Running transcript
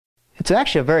It's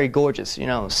actually a very gorgeous,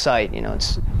 sight.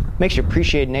 It makes you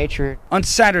appreciate nature. On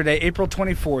Saturday, April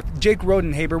 24th, Jake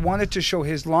Rodenhaber wanted to show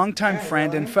his longtime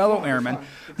friend and fellow airman,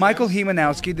 Michael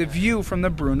Hemanowski, the view from the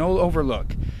Bruneau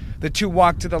overlook. The two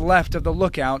walked to the left of the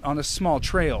lookout on a small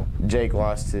trail. Jake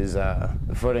lost his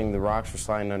footing. The rocks were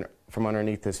sliding from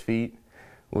underneath his feet,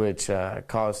 which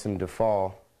caused him to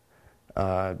fall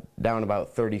down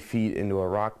about 30 feet into a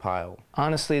rock pile.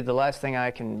 Honestly, the last thing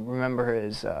I can remember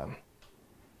is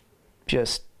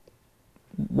just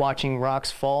watching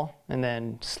rocks fall and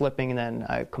then slipping, and then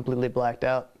I completely blacked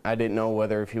out. I didn't know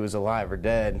whether if he was alive or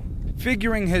dead.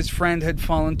 Figuring his friend had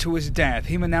fallen to his death,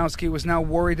 Hemanowski was now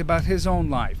worried about his own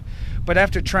life. But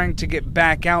after trying to get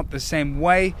back out the same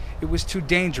way, it was too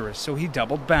dangerous, so he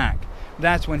doubled back.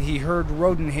 That's when he heard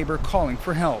Rodenhaber calling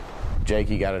for help. Jake,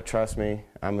 you gotta trust me.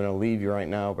 I'm gonna leave you right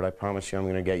now, but I promise you I'm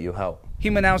gonna get you help.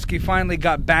 Hemanowski finally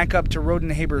got back up to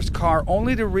Rodenhaber's car,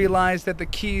 only to realize that the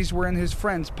keys were in his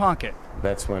friend's pocket.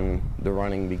 That's when the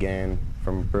running began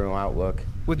from Bruneau Outlook.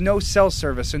 With no cell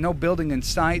service and no building in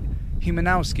sight,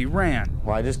 Hemanowski ran.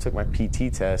 Well, I just took my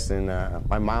PT test, and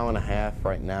my mile and a half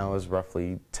right now is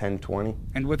roughly 10:20.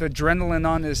 And with adrenaline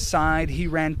on his side, he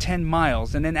ran 10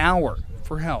 miles in an hour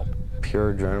for help.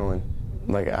 Pure adrenaline.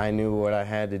 Like, I knew what I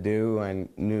had to do. I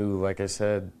knew, like I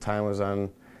said, time was on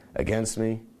against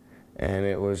me, and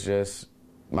it was just,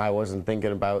 I wasn't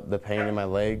thinking about the pain in my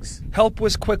legs. Help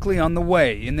was quickly on the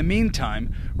way. In the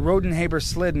meantime, Rodenhaber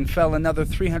slid and fell another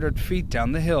 300 feet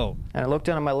down the hill. And I looked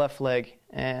down at my left leg,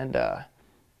 and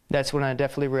that's when I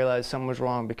definitely realized something was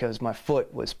wrong, because my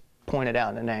foot was pointed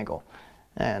out at an angle.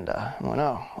 And I went,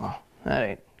 oh, well, that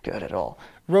ain't good at all.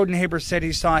 Rodenhaber said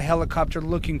he saw a helicopter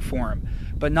looking for him,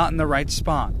 but not in the right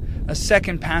spot. A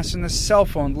second pass and a cell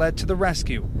phone led to the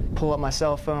rescue. Pull up my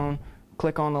cell phone,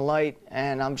 click on the light,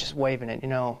 and I'm just waving it,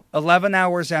 11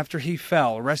 hours after he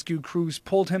fell, rescue crews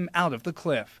pulled him out of the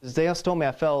cliff. They also told me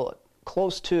I fell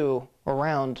close to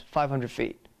around 500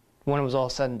 feet when it was all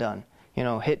said and done,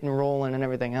 hitting, rolling, and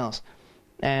everything else.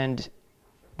 And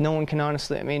no one can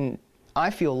honestly, I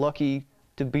feel lucky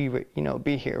to be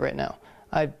here right now.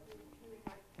 I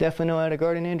definitely know I had a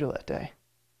guardian angel that day.